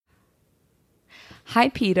Hi,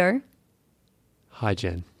 Peter. Hi,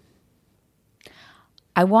 Jen.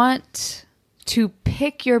 I want to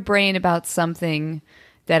pick your brain about something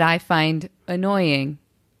that I find annoying,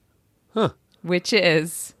 which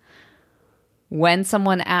is when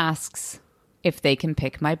someone asks if they can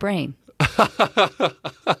pick my brain.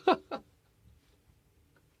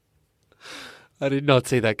 I did not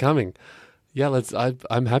see that coming. Yeah,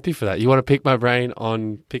 I'm happy for that. You want to pick my brain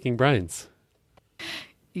on picking brains?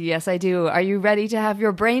 Yes, I do. Are you ready to have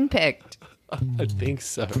your brain picked? I think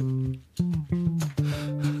so.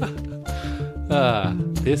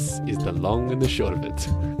 This is the long and the short of it.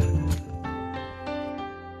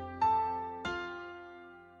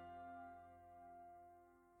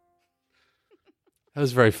 That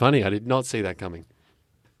was very funny. I did not see that coming.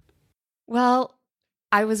 Well,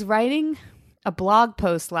 I was writing a blog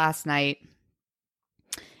post last night,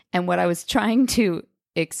 and what I was trying to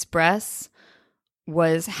express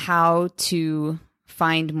was how to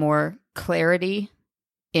find more clarity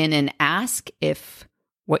in an ask if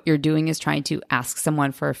what you're doing is trying to ask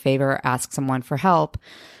someone for a favor or ask someone for help.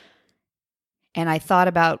 And I thought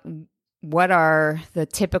about what are the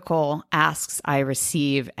typical asks I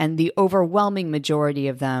receive, and the overwhelming majority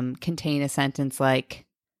of them contain a sentence like,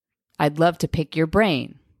 "I'd love to pick your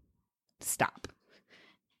brain. Stop."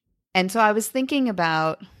 And so I was thinking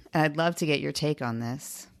about, and I'd love to get your take on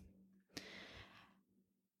this, a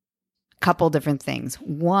couple different things.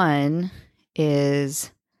 One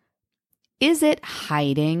is it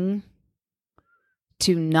hiding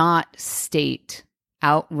to not state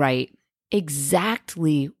outright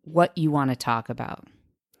exactly what you want to talk about?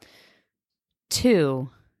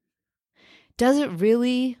 Two, does it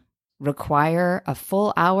really require a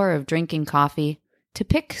full hour of drinking coffee to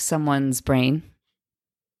pick someone's brain?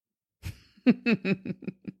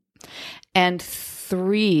 And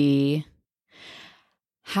three,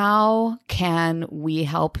 how can we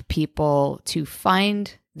help people to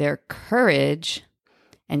find their courage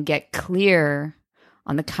and get clear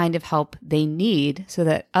on the kind of help they need so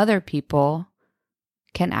that other people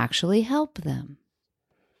can actually help them?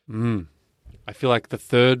 I feel like the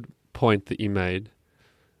third point that you made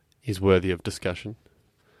is worthy of discussion.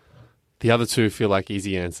 The other two feel like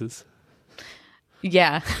easy answers.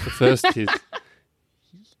 Yeah. The first is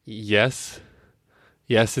yes,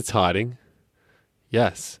 it's hiding.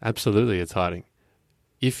 Yes, absolutely, it's hiding.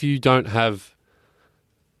 If you don't have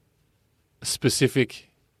a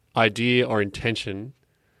specific idea or intention,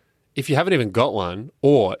 if you haven't even got one,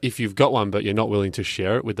 or if you've got one but you're not willing to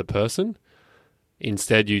share it with the person,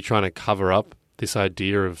 instead you're trying to cover up this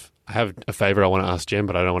idea of, I have a favor I want to ask Jen,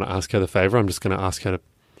 but I don't want to ask her the favor. I'm just going to ask her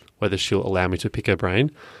whether she'll allow me to pick her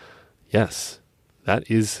brain. Yes, that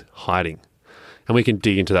is hiding. And we can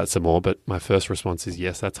dig into that some more, but my first response is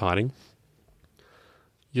yes, that's hiding.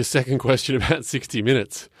 Your second question about 60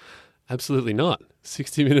 minutes. Absolutely not.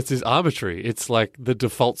 60 minutes is arbitrary. It's like the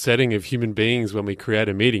default setting of human beings when we create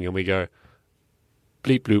a meeting and we go,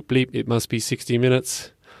 bleep, bloop, bleep, it must be 60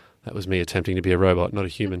 minutes. That was me attempting to be a robot, not a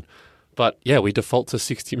human. But yeah, we default to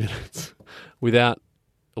 60 minutes without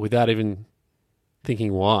even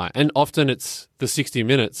thinking why. And often it's the 60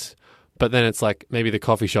 minutes, but then it's like maybe the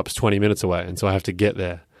coffee shop's 20 minutes away. And so I have to get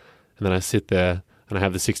there. And then I sit there and I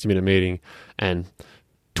have the 60-minute meeting, and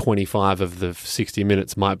 25 of the 60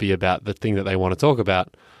 minutes might be about the thing that they want to talk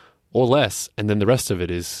about or less. And then the rest of it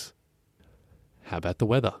is, how about the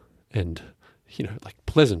weather? And, like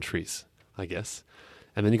pleasantries, I guess.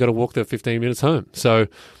 And then you got to walk the 15 minutes home. So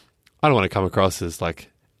I don't want to come across as like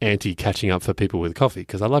anti-catching up for people with coffee,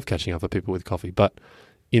 because I love catching up for people with coffee. But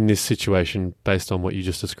in this situation, based on what you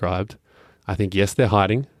just described, I think, yes, they're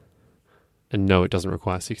hiding, and no, it doesn't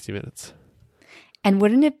require 60 minutes. And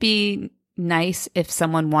wouldn't it be nice if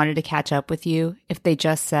someone wanted to catch up with you, if they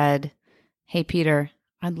just said, "Hey, Peter,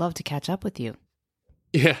 I'd love to catch up with you"?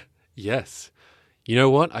 Yeah. Yes. You know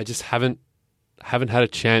what? I just haven't had a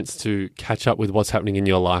chance to catch up with what's happening in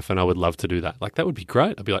your life, and I would love to do that. Like, that would be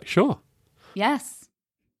great. I'd be like, sure. Yes.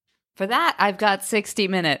 For that, I've got 60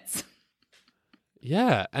 minutes.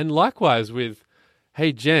 Yeah. And likewise with,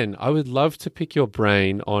 hey, Jen, I would love to pick your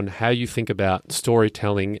brain on how you think about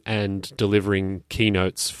storytelling and delivering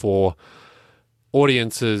keynotes for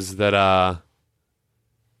audiences that are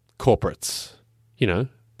corporates.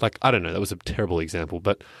 Like, I don't know, that was a terrible example,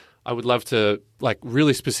 but I would love to like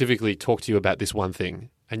really specifically talk to you about this one thing.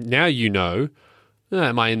 And now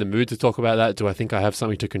am I in the mood to talk about that? Do I think I have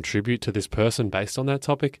something to contribute to this person based on that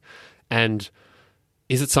topic? And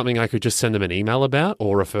is it something I could just send them an email about,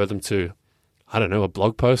 or refer them to, I don't know, a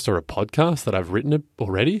blog post or a podcast that I've written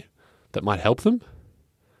already that might help them?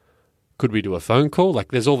 Could we do a phone call?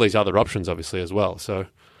 Like, there's all these other options obviously as well. So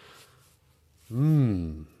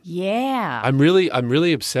Yeah. I'm really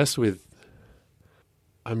obsessed with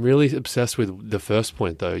the first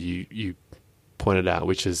point though you pointed out,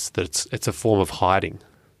 which is that it's a form of hiding.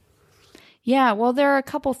 Yeah, well, there are a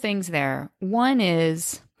couple things there. One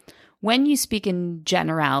is when you speak in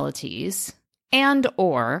generalities and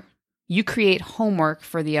or you create homework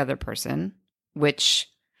for the other person, which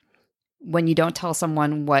when you don't tell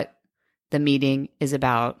someone what the meeting is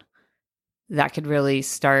about, that could really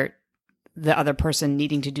start the other person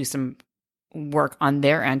needing to do some work on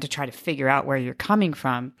their end to try to figure out where you're coming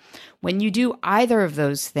from. When you do either of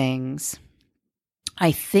those things,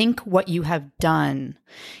 I think what you have done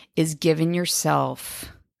is given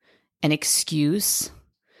yourself an excuse.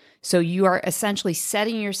 So you are essentially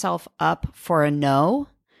setting yourself up for a no,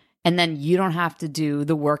 and then you don't have to do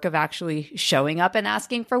the work of actually showing up and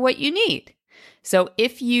asking for what you need. So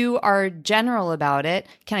if you are general about it,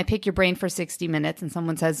 can I pick your brain for 60 minutes? And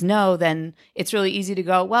someone says no, then it's really easy to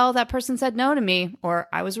go, well, that person said no to me, or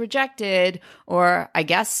I was rejected, or I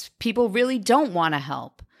guess people really don't want to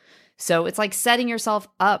help. So it's like setting yourself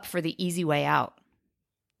up for the easy way out.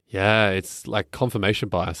 Yeah, it's like confirmation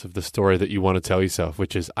bias of the story that you want to tell yourself,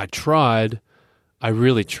 which is, I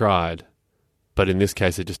really tried, but in this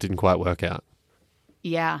case, it just didn't quite work out.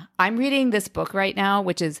 Yeah, I'm reading this book right now,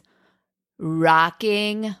 which is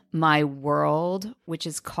rocking my world, which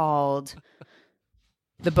is called,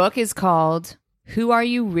 the book is called Who Are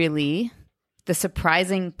You Really? The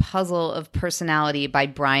Surprising Puzzle of Personality by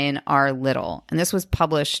Brian R. Little. And this was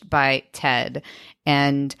published by TED.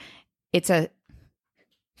 And it's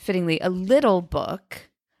fittingly a little book,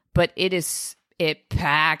 but it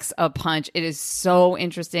packs a punch. It is so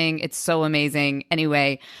interesting. It's so amazing.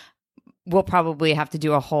 Anyway, we'll probably have to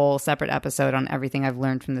do a whole separate episode on everything I've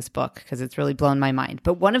learned from this book because it's really blown my mind.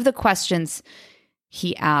 But one of the questions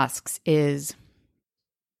he asks is,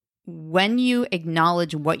 when you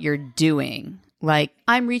acknowledge what you're doing, like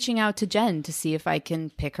I'm reaching out to Jen to see if I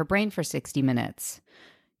can pick her brain for 60 minutes,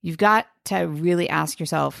 you've got to really ask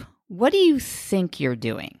yourself, what do you think you're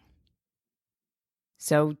doing?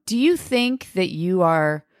 So do you think that you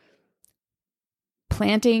are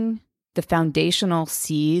planting the foundational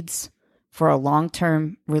seeds for a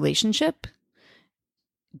long-term relationship?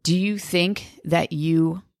 Do you think that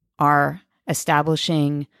you are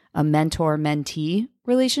establishing a mentor-mentee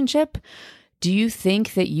relationship? Do you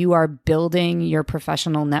think that you are building your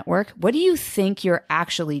professional network? What do you think you're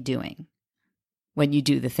actually doing when you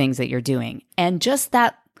do the things that you're doing? And just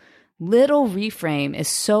that little reframe is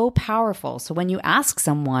so powerful. So when you ask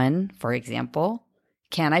someone, for example,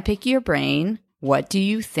 can I pick your brain? What do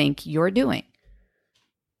you think you're doing?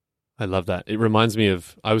 I love that. It reminds me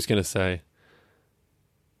of, I was going to say,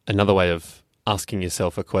 another way of asking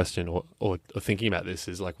yourself a question or thinking about this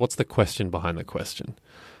is like, what's the question behind the question?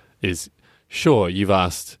 Is, sure, you've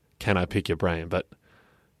asked, can I pick your brain? But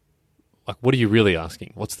like, what are you really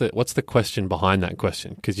asking? What's the question behind that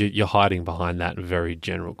question? Because you're hiding behind that very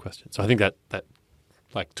general question. So I think that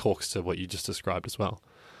like talks to what you just described as well.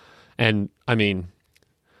 And I mean,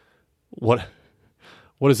 what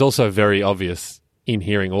is also very obvious in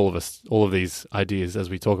hearing all of these ideas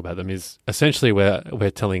as we talk about them is essentially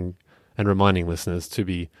we're telling and reminding listeners to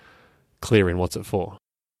be clear in what's it for.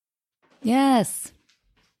 Yes.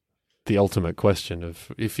 The ultimate question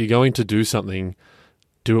of, if you're going to do something,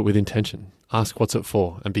 do it with intention. Ask what's it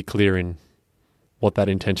for and be clear in what that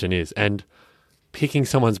intention is. And picking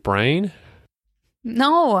someone's brain?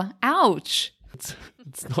 No, ouch. It's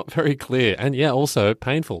not very clear. And yeah, also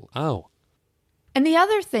painful. Oh. And the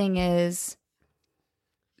other thing is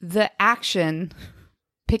the action,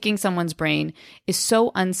 picking someone's brain, is so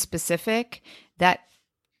unspecific that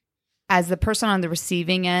as the person on the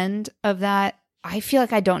receiving end of that, I feel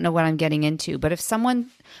like I don't know what I'm getting into. But if someone,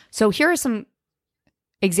 so here are some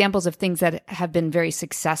examples of things that have been very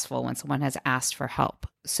successful when someone has asked for help.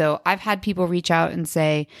 So I've had people reach out and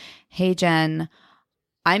say, hey, Jen,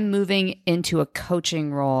 I'm moving into a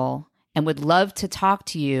coaching role and would love to talk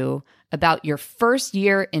to you about your first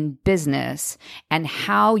year in business and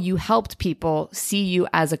how you helped people see you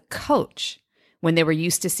as a coach when they were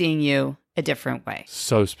used to seeing you a different way.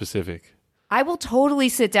 So specific. I will totally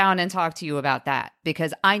sit down and talk to you about that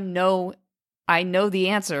because I know the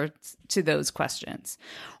answer to those questions.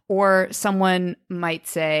 Or someone might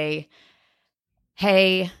say,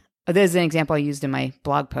 hey, there's an example I used in my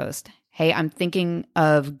blog post. Hey, I'm thinking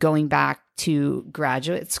of going back to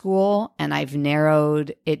graduate school and I've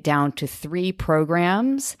narrowed it down to 3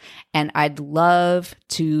 programs and I'd love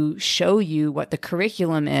to show you what the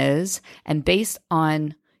curriculum is, and based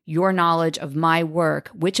on your knowledge of my work,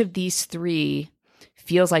 which of these 3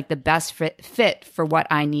 feels like the best fit for what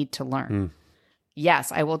I need to learn?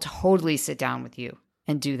 yes, I will totally sit down with you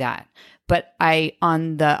and do that. But I,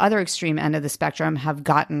 on the other extreme end of the spectrum, have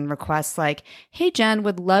gotten requests like, hey, Jen,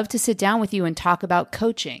 would love to sit down with you and talk about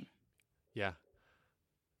coaching. Yeah.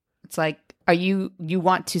 It's like, you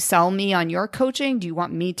want to sell me on your coaching? Do you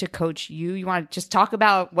want me to coach you? You want to just talk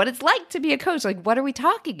about what it's like to be a coach? Like, what are we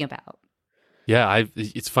talking about? Yeah,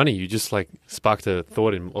 it's funny. You just like sparked a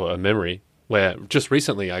thought or a memory where just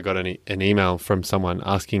recently I got an email from someone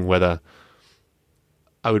asking whether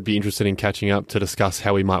I would be interested in catching up to discuss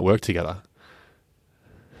how we might work together.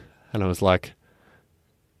 And I was like,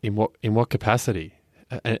 in what capacity?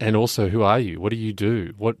 And also, who are you? What do you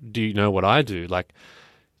do? What do you know what I do? Like,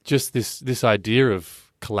 just this idea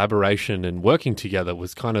of collaboration and working together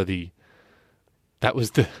was kind of the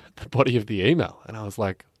body of the email. And I was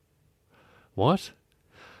like, what?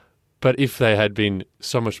 But if they had been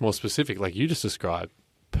so much more specific, like you just described,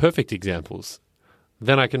 perfect examples,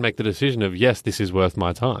 then I can make the decision of, yes, this is worth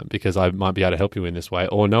my time because I might be able to help you in this way,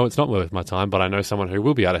 or no, it's not worth my time, but I know someone who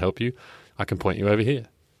will be able to help you. I can point you over here.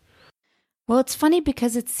 Well, it's funny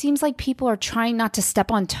because it seems like people are trying not to step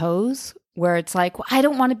on toes, where it's like, well, I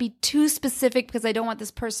don't want to be too specific because I don't want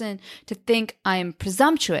this person to think I'm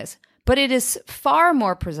presumptuous. But it is far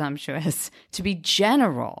more presumptuous to be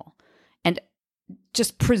general and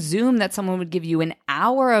just presume that someone would give you an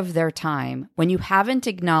hour of their time when you haven't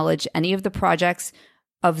acknowledged any of the projects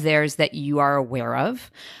of theirs that you are aware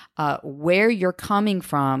of, where you're coming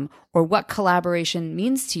from, or what collaboration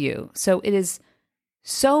means to you. So it is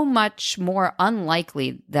so much more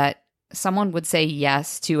unlikely that someone would say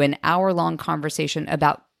yes to an hour-long conversation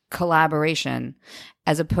about collaboration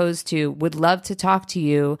as opposed to would love to talk to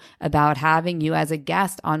you about having you as a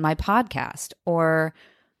guest on my podcast, or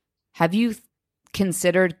have you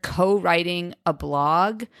considered co-writing a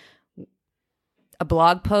blog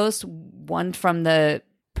post, one from the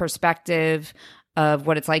perspective of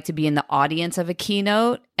what it's like to be in the audience of a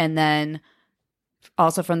keynote, and then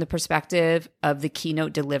also from the perspective of the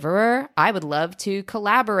keynote deliverer. I would love to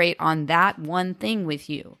collaborate on that one thing with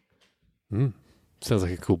you. Sounds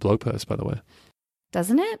like a cool blog post, by the way.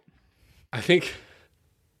 Doesn't it? I think,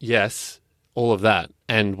 yes, all of that.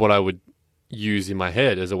 And what I would use in my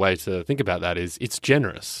head as a way to think about that is it's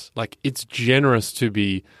generous. Like, it's generous to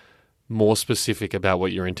be more specific about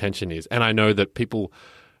what your intention is. And I know that people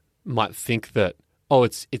might think that, oh,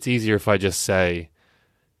 it's easier if I just say,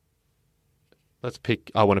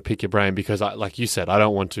 I want to pick your brain because, like you said, I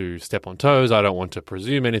don't want to step on toes. I don't want to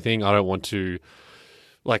presume anything. I don't want to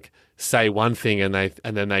like say one thing and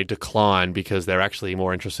then they decline because they're actually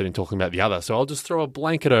more interested in talking about the other. So I'll just throw a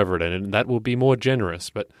blanket over it and that will be more generous.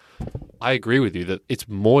 But I agree with you that it's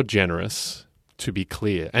more generous to be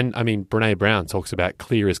clear. And I mean, Brené Brown talks about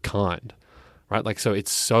clear is kind, right? Like, so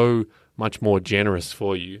it's so much more generous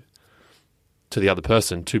for you to the other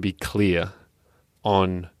person to be clear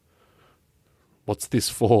on what's this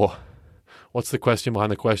for? What's the question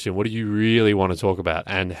behind the question? What do you really want to talk about?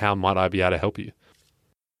 And how might I be able to help you?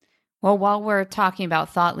 Well, while we're talking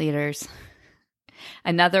about thought leaders,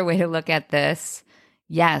 another way to look at this,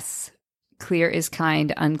 yes, clear is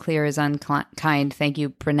kind, unclear is unkind. Thank you,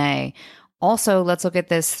 Brené. Also, let's look at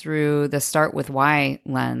this through the start with why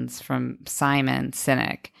lens from Simon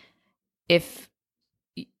Sinek.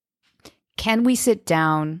 Can we sit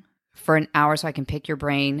down for an hour so I can pick your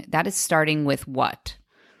brain? That is starting with what?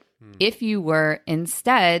 If you were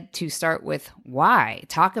instead to start with why,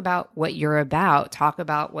 talk about what you're about, talk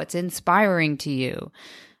about what's inspiring to you.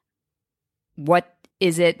 What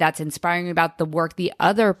is it that's inspiring about the work the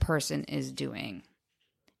other person is doing?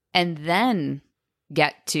 And then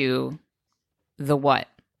get to the what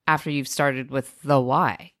after you've started with the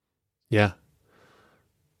why. Yeah.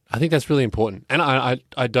 I think that's really important. And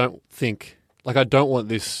I don't think, like, I don't want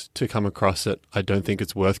this to come across that I don't think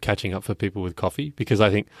it's worth catching up for people with coffee, because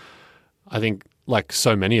I think like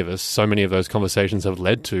so many of us, so many of those conversations have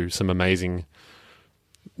led to some amazing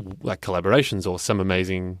like collaborations or some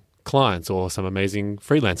amazing clients or some amazing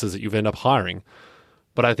freelancers that you've ended up hiring.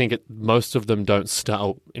 But I think most of them don't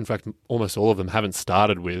start, in fact, almost all of them haven't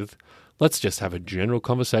started with, let's just have a general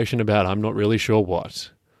conversation about I'm not really sure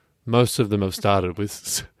what. Most of them have started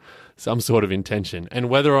with some sort of intention. And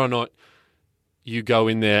whether or not you go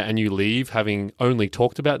in there and you leave having only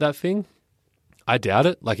talked about that thing, I doubt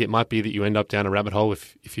it. Like, it might be that you end up down a rabbit hole.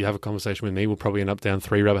 If you have a conversation with me, we'll probably end up down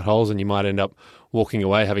 3 rabbit holes and you might end up walking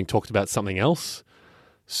away having talked about something else.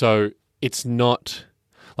 So it's not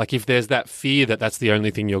like, if there's that fear that that's the only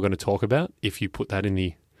thing you're going to talk about, if you put that in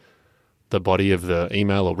the body of the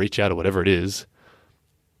email or reach out or whatever it is,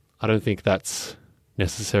 I don't think that's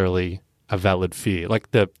necessarily a valid fear. Like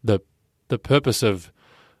the purpose of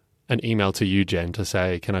an email to you, Jen, to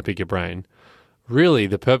say, can I pick your brain? Really,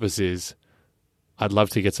 the purpose is I'd love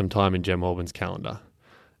to get some time in Jen Walburn's calendar.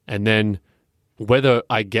 And then whether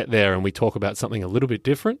I get there and we talk about something a little bit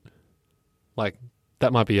different, like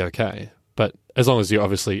that might be okay. But as long as you're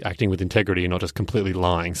obviously acting with integrity and not just completely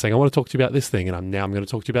lying, saying, I want to talk to you about this thing and I'm going to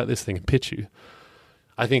talk to you about this thing and pitch you.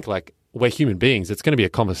 I think like we're human beings. It's going to be a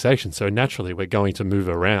conversation. So naturally we're going to move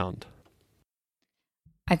around.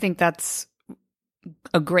 I think that's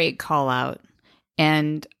a great call out.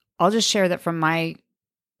 And I'll just share that from my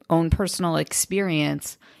own personal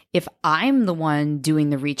experience. If I'm the one doing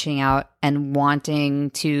the reaching out and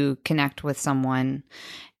wanting to connect with someone,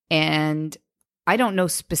 and I don't know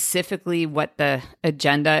specifically what the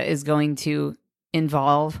agenda is going to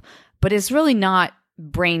involve, but it's really not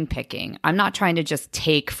brain picking. I'm not trying to just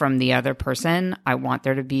take from the other person. I want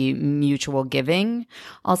there to be mutual giving.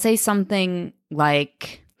 I'll say something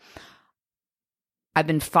like, I've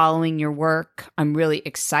been following your work. I'm really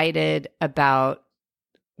excited about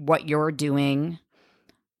what you're doing.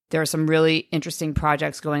 There are some really interesting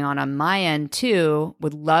projects going on my end too.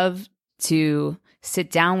 Would love to sit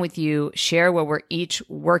down with you, share what we're each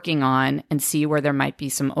working on, and see where there might be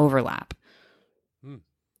some overlap.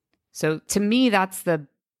 So to me, that's the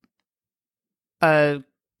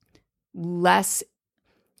less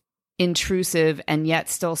intrusive and yet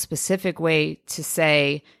still specific way to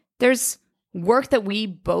say there's work that we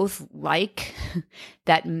both like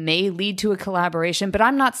that may lead to a collaboration, but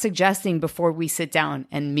I'm not suggesting before we sit down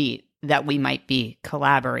and meet that we might be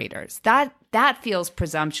collaborators. That feels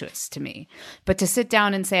presumptuous to me. But to sit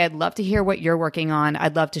down and say, I'd love to hear what you're working on.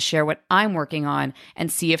 I'd love to share what I'm working on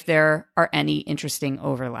and see if there are any interesting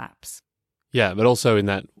overlaps. Yeah, but also in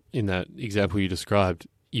that example you described,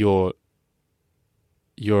 you're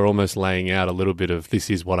almost laying out a little bit of this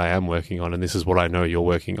is what I am working on and this is what I know you're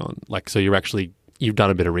working on. Like, so you've done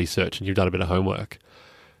a bit of research and you've done a bit of homework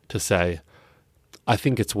to say, I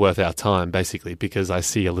think it's worth our time basically because I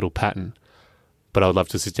see a little pattern, but I would love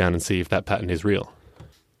to sit down and see if that pattern is real.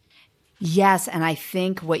 Yes, and I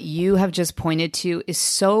think what you have just pointed to is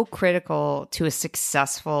so critical to a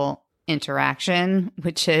successful interaction,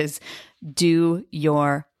 which is do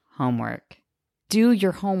your homework. Do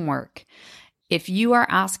your homework. If you are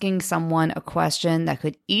asking someone a question that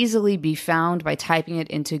could easily be found by typing it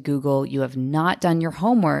into Google, you have not done your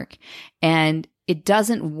homework, and it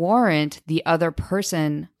doesn't warrant the other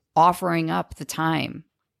person offering up the time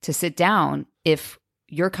to sit down if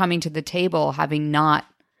you're coming to the table having not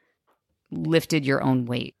lifted your own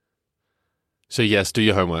weight. So yes, do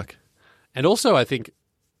your homework. And also I think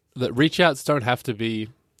that reach outs don't have to be,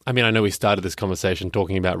 I mean, I know we started this conversation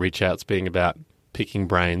talking about reach outs being about picking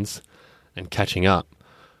brains and catching up.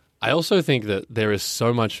 I also think that there is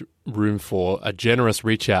so much room for a generous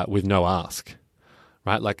reach out with no ask,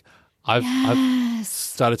 right? Like I've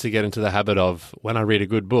started to get into the habit of when I read a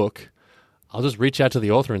good book, I'll just reach out to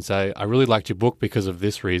the author and say, I really liked your book because of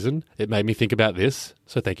this reason. It made me think about this.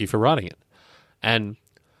 So thank you for writing it. And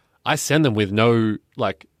I send them with no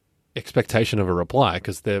like expectation of a reply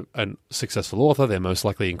because they're a successful author. They're most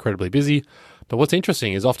likely incredibly busy. But what's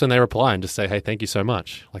interesting is often they reply and just say, hey, thank you so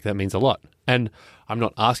much. Like that means a lot. And I'm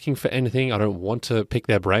not asking for anything. I don't want to pick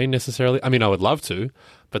their brain necessarily. I mean, I would love to,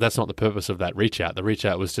 but that's not the purpose of that reach out. The reach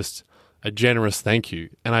out was just a generous thank you.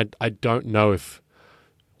 And I don't know if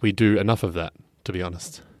we do enough of that, to be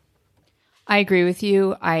honest. I agree with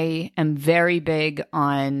you. I am very big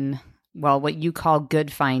on, well, what you call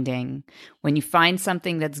good finding. When you find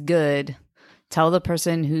something that's good, tell the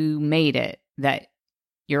person who made it that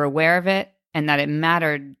you're aware of it and that it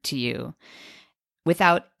mattered to you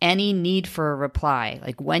without any need for a reply.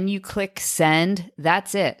 Like when you click send,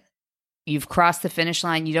 that's it. You've crossed the finish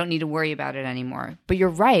line. You don't need to worry about it anymore. But you're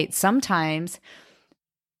right. Sometimes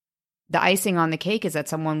the icing on the cake is that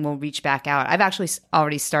someone will reach back out. I've actually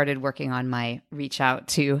already started working on my reach out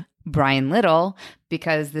to Brian Little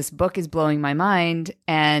because this book is blowing my mind.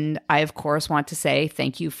 And I, of course, want to say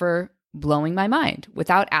thank you for blowing my mind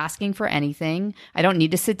without asking for anything. I don't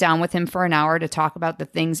need to sit down with him for an hour to talk about the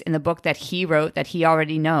things in the book that he wrote that he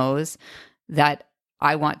already knows that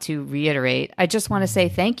I want to reiterate. I just want to say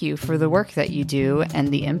thank you for the work that you do and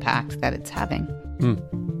the impact that it's having.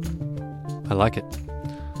 I like it.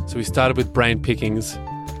 So we started with brain pickings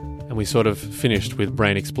and we sort of finished with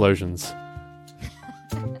brain explosions.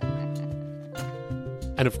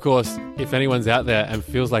 And of course, if anyone's out there and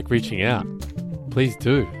feels like reaching out, please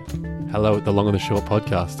do. Hello at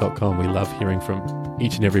thelongandtheshortpodcast.com. We love hearing from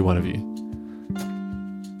each and every one of you.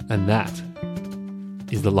 And that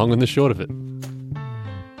is the long and the short of it.